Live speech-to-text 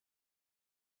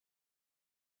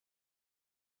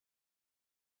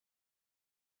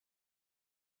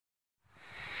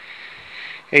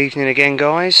Evening again,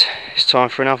 guys. It's time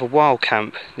for another wild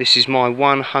camp. This is my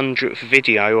 100th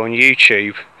video on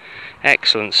YouTube.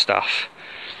 Excellent stuff.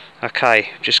 Okay,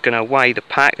 just going to weigh the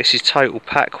pack. This is total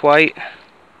pack weight.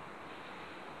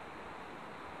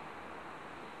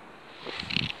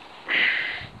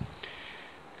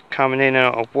 Coming in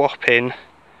at a whopping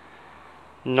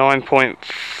 9.4,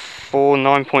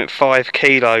 9.5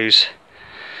 kilos.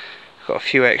 Got a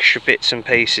few extra bits and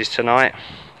pieces tonight.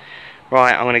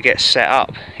 Right, I'm going to get set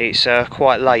up. It's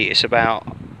quite late, it's about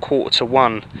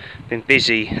 1:45. Been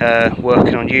busy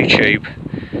working on YouTube.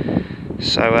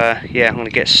 So yeah, I'm going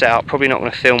to get set up. Probably not going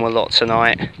to film a lot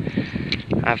tonight.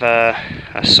 Have a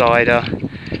cider,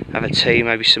 have a tea,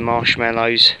 maybe some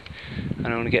marshmallows, and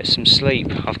I'm going to get some sleep.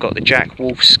 I've got the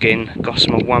Wolfskin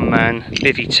Gossamer one-man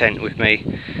Bivvy Tent with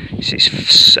me.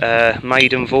 It's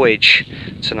maiden voyage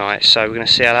tonight, so we're going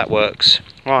to see how that works.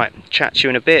 Right, chat to you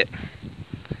in a bit.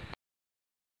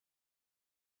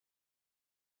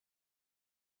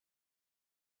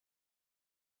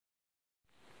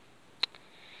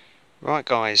 Right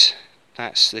guys,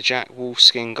 that's the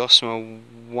Wolfskin Gossamer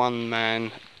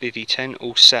one-man Bivvy Tent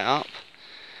all set up.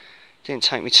 Didn't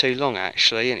take me too long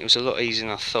actually, and it was a lot easier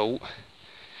than I thought.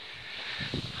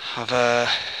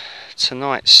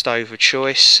 Tonight's stove of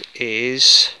choice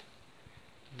is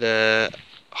the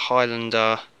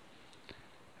Highlander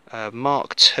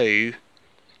Mark II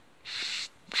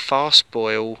fast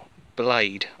boil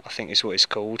blade, I think is what it's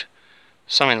called.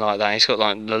 Something like that. It's got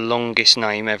like the longest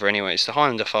name ever anyway. It's the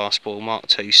Highlander Fast Boil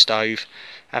Mark II stove.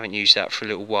 Haven't used that for a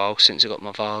little while since I got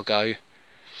my Vargo.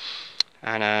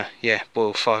 And yeah,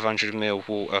 boil 500ml of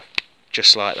water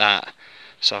just like that.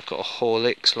 So I've got a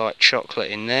Horlicks light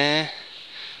chocolate in there.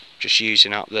 Just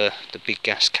using up the big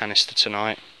gas canister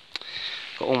tonight.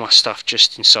 Got all my stuff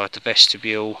just inside the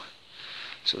vestibule.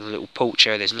 So the little porch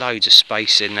area, there's loads of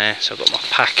space in there. So I've got my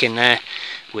pack in there,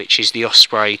 which is the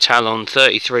Osprey Talon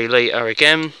 33 litre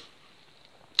again.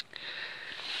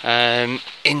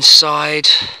 Inside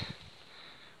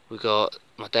we've got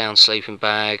my down sleeping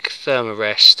bag,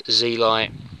 Thermarest,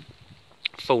 Z-Lite,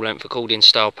 full length accordion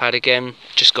style pad again.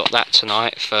 Just got that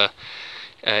tonight for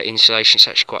insulation. It's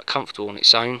actually quite comfortable on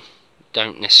its own.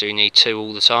 Don't necessarily need two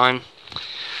all the time.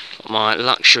 Got my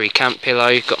luxury camp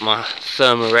pillow, got my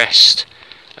Thermarest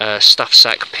stuff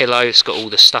sack pillow. It's got all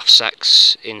the stuff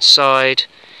sacks inside.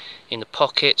 In the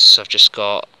pockets I've just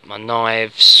got my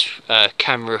knives,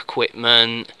 camera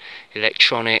equipment,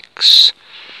 electronics,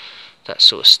 that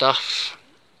sort of stuff,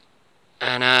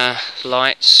 and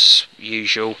lights,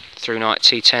 usual through night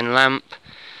T10 lamp,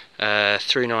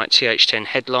 through night TH10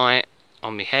 headlight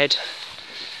on my head,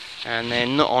 and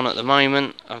then not on at the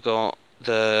moment I've got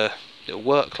the little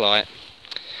work light.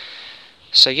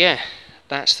 So yeah,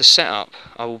 that's the setup.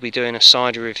 I will be doing a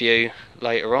cider review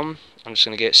later on. I'm just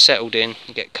going to get settled in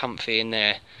and get comfy in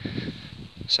there.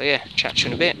 So yeah, chat to you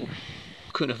in a bit.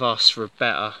 Couldn't have asked for a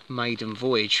better maiden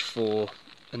voyage for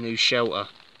a new shelter.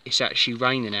 It's actually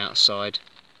raining outside.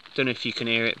 Don't know if you can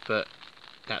hear it, but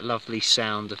that lovely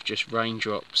sound of just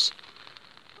raindrops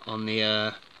on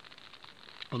the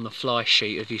fly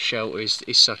sheet of your shelter is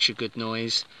such a good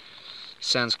noise.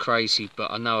 Sounds crazy, but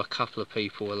I know a couple of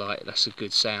people are like, that's a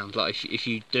good sound. Like if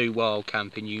you do wild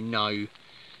camping, you know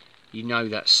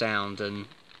that sound, and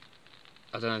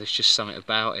I don't know, there's just something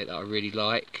about it that I really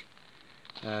like.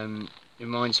 It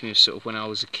reminds me of sort of when I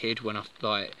was a kid, when I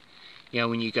like, you know,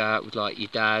 when you go out with like your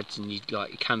dad and you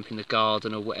like camp in the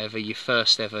garden or whatever, your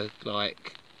first ever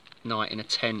like night in a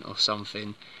tent or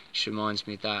something. Just reminds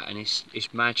me of that, and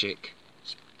it's magic.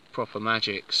 It's proper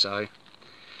magic. So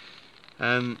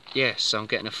yeah, so I'm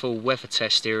getting a full weather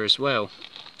test here as well.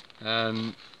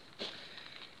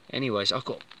 Anyways, I've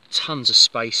got tons of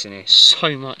space in here,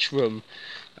 so much room.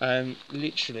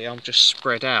 Literally I'm just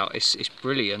spread out. It's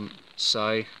brilliant,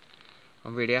 so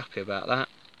I'm really happy about that.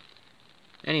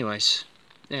 Anyways,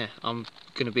 yeah, I'm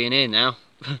going to be in here now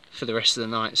for the rest of the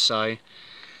night, so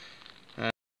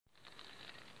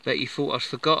bet you thought I'd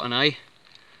forgotten, eh?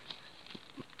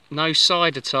 No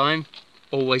cider time.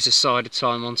 Always a cider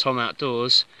time on Tom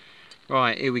Outdoors.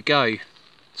 Right, here we go.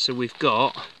 So we've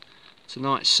got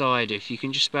tonight's cider. If you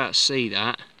can just about see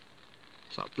that,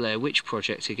 it's like Blair Witch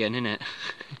Project again, isn't it?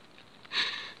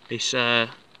 It's a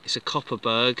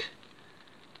Copperberg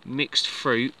mixed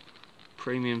fruit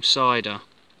premium cider.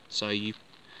 So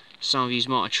some of you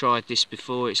might have tried this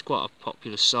before. It's quite a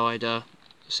popular cider.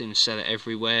 I seem to sell it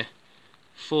everywhere.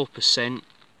 4%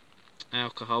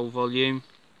 alcohol volume.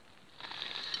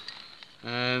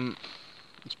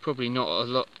 It's probably not a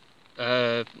lot.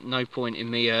 No point in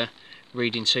me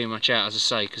reading too much out, as I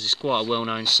say, because it's quite a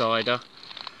well-known cider.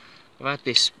 I've had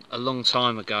this a long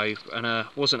time ago and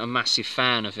wasn't a massive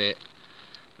fan of it,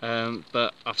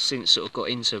 but I've since sort of got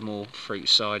into more fruit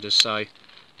ciders, so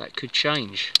that could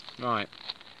change. Right,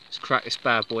 let's crack this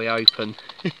bad boy open.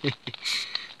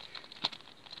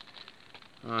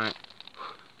 Right,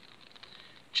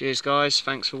 cheers guys,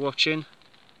 thanks for watching.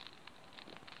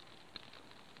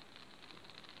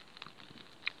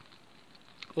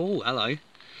 Oh, hello.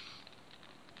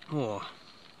 Oh,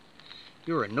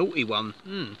 you're a naughty one.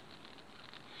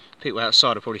 People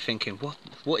outside are probably thinking,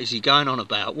 what is he going on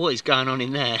about? What is going on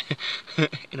in there?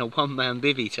 In a one-man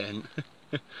bivvy tent.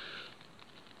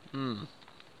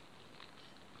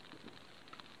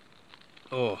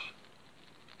 Oh,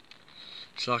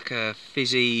 it's like a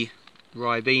fizzy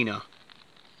Ribena,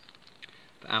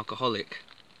 but alcoholic.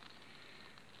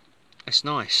 That's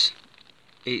nice.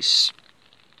 It's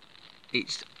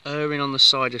erring on the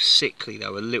side of sickly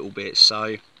though a little bit,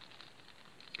 so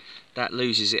that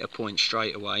loses it a point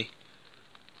straight away.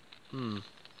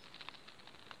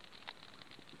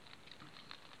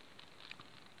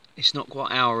 It's not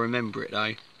quite how I remember it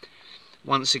though.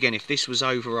 Once again, if this was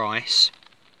over ice,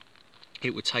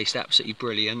 it would taste absolutely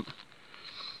brilliant.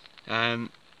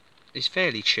 It's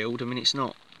fairly chilled. I mean, it's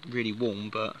not really warm,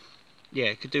 but yeah,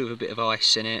 it could do with a bit of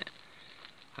ice in it.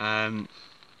 I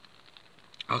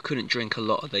couldn't drink a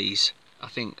lot of these. I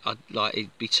think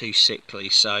it'd be too sickly,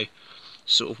 so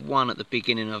sort of one at the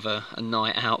beginning of a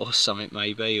night out or something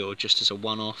maybe, or just as a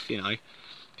one-off, you know,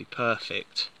 be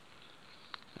perfect.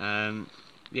 Yeah,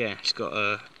 it's got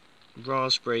a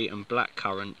raspberry and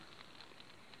blackcurrant.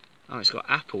 Oh, it's got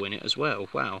apple in it as well.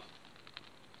 Wow.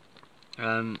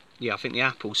 Yeah, I think the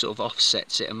apple sort of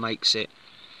offsets it and makes it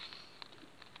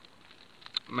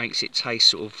taste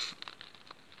sort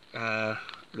of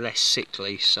less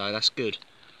sickly, so that's good.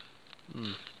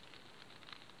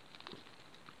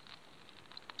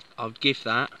 I'd give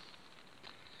that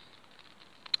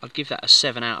a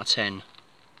 7 out of 10.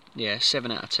 Yeah,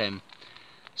 7 out of 10.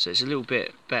 So it's a little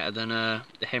bit better than the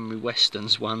Henry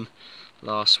Weston's one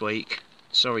last week.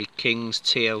 Sorry Kings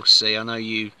TLC, I know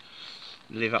you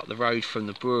live up the road from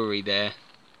the brewery there,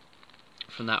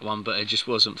 from that one, but it just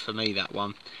wasn't for me, that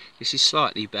one. This is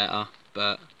slightly better,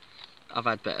 but I've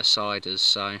had better ciders,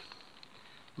 so I'm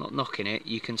not knocking it.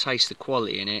 You can taste the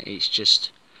quality in it, it's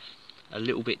just a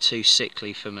little bit too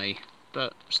sickly for me,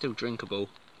 but still drinkable.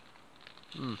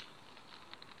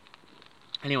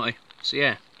 Anyway, so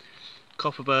yeah,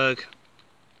 Copperberg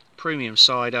premium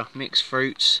cider, mixed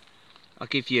fruits. I'll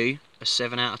give you a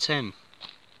 7 out of 10.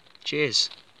 Cheers.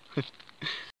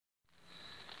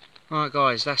 Right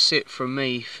guys, that's it from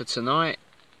me for tonight.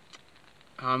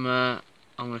 I'm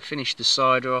going to finish the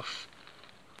cider off,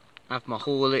 have my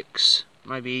Horlicks,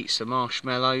 maybe eat some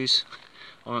marshmallows.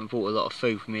 I haven't bought a lot of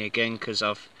food with me again because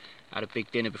I've had a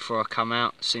big dinner before I come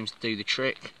out. Seems to do the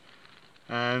trick.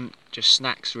 Just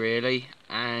snacks really,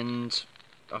 and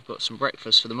I've got some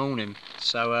breakfast for the morning.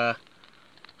 So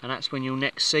and that's when you'll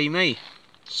next see me.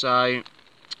 So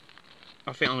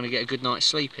I think I'm going to get a good night's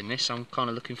sleep in this. I'm kind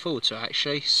of looking forward to it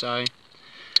actually. So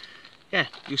yeah,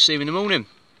 you'll see me in the morning.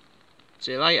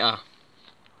 See you later.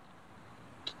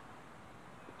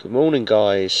 Good morning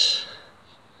guys.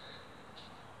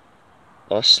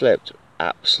 I slept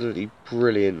absolutely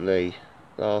brilliantly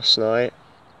last night.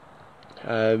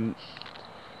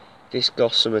 This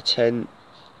Gossamer tent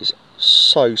is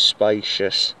so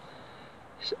spacious.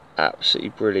 It's absolutely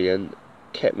brilliant.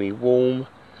 Kept me warm.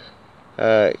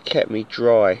 Kept me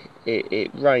dry.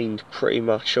 It rained pretty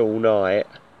much all night.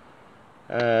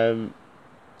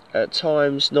 At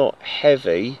times not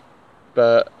heavy,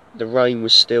 but the rain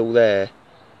was still there.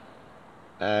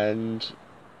 And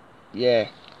yeah,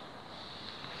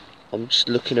 I'm just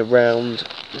looking around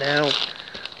now,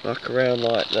 around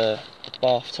the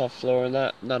bathtub floor and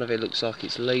that. None of it looks like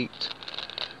it's leaked.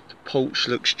 The porch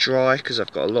looks dry because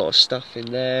I've got a lot of stuff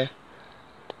in there.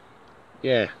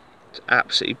 Yeah, it's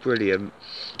absolutely brilliant.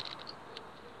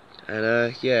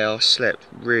 And yeah, I slept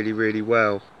really, really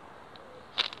well.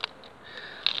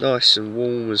 Nice and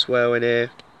warm as well in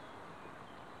here.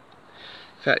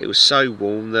 In fact, it was so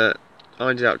warm that I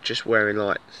ended up just wearing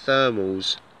like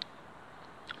thermals.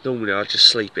 Normally I just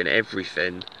sleep in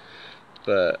everything,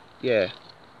 but yeah,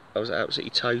 I was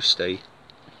absolutely toasty.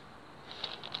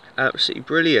 Absolutely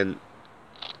brilliant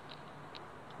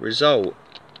result.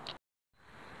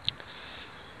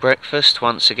 Breakfast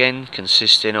once again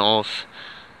consisting of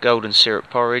golden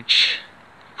syrup porridge,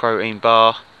 protein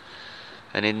bar,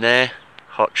 and in there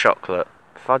hot chocolate,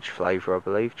 fudge flavour I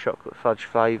believe, chocolate fudge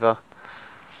flavour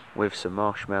with some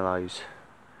marshmallows.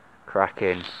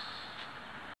 Cracking.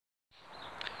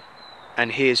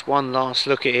 And here's one last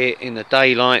look at it in the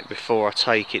daylight before I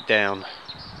take it down.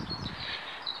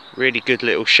 Really good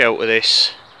little shelter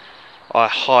this. I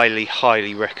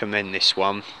highly recommend this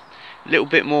one. A little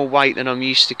bit more weight than I'm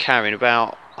used to carrying,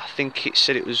 about, I think it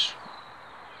said it was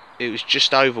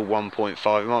just over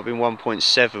 1.5, it might have been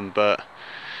 1.7, but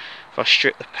if I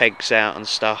strip the pegs out and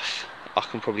stuff I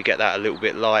can probably get that a little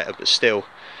bit lighter, but still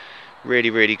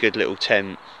really good little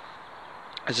tent.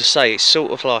 As I say, it's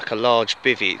sort of like a large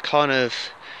bivvy. It kind of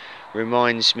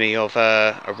reminds me of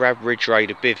a Rab Ridge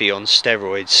Raider bivvy on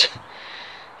steroids.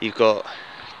 You've got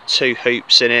 2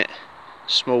 hoops in it,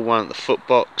 small one at the foot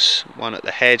box, one at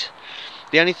the head.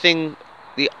 The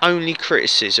only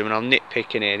criticism, and I'm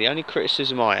nitpicking here, the only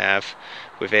criticism I have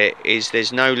with it is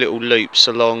there's no little loops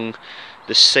along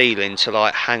the ceiling to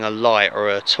like hang a light or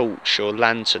a torch or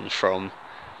lantern from.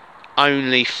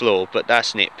 Only flaw, but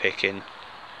that's nitpicking.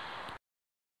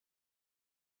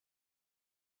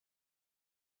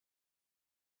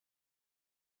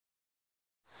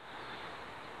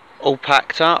 All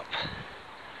packed up.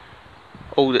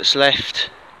 All that's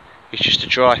left is just a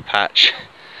dry patch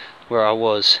where I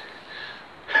was.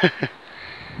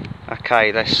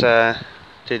 Okay, let's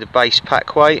do the base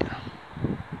pack weight.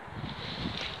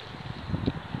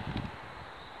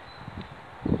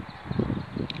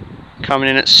 Coming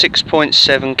in at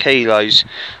 6.7 kilos.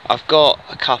 I've got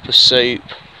a cup of soup,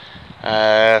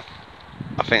 I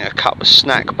think a couple of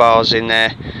snack bars in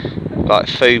there, like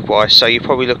food wise, so you're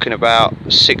probably looking about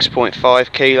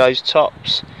 6.5 kilos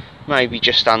tops, maybe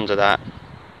just under that.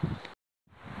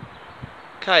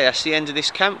 Okay, that's the end of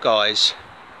this camp, guys.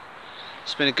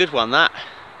 It's been a good one, that.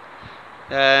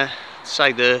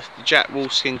 Say the Jack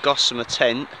Wolfskin Gossamer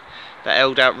tent that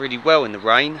held out really well in the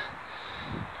rain.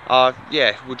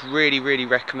 Yeah, would really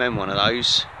recommend one of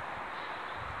those.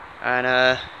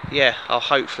 And yeah, I'll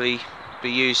hopefully be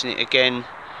using it again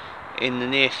in the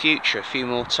near future a few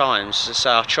more times. As I say,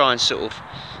 I'll try and sort of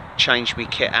change my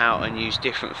kit out and use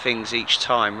different things each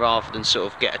time rather than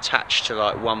sort of get attached to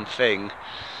like one thing.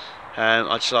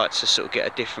 I'd just like to sort of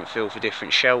get a different feel for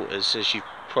different shelters, as you've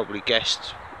probably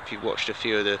guessed if you've watched a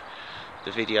few of the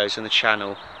videos on the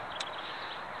channel.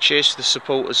 Cheers for the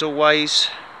support as always.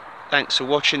 Thanks for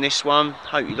watching this one.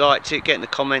 Hope you liked it. Get in the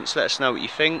comments, let us know what you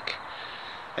think.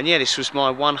 And yeah, this was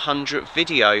my 100th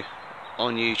video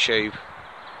on YouTube.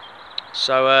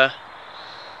 So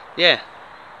yeah,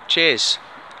 cheers.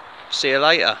 See you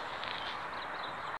later.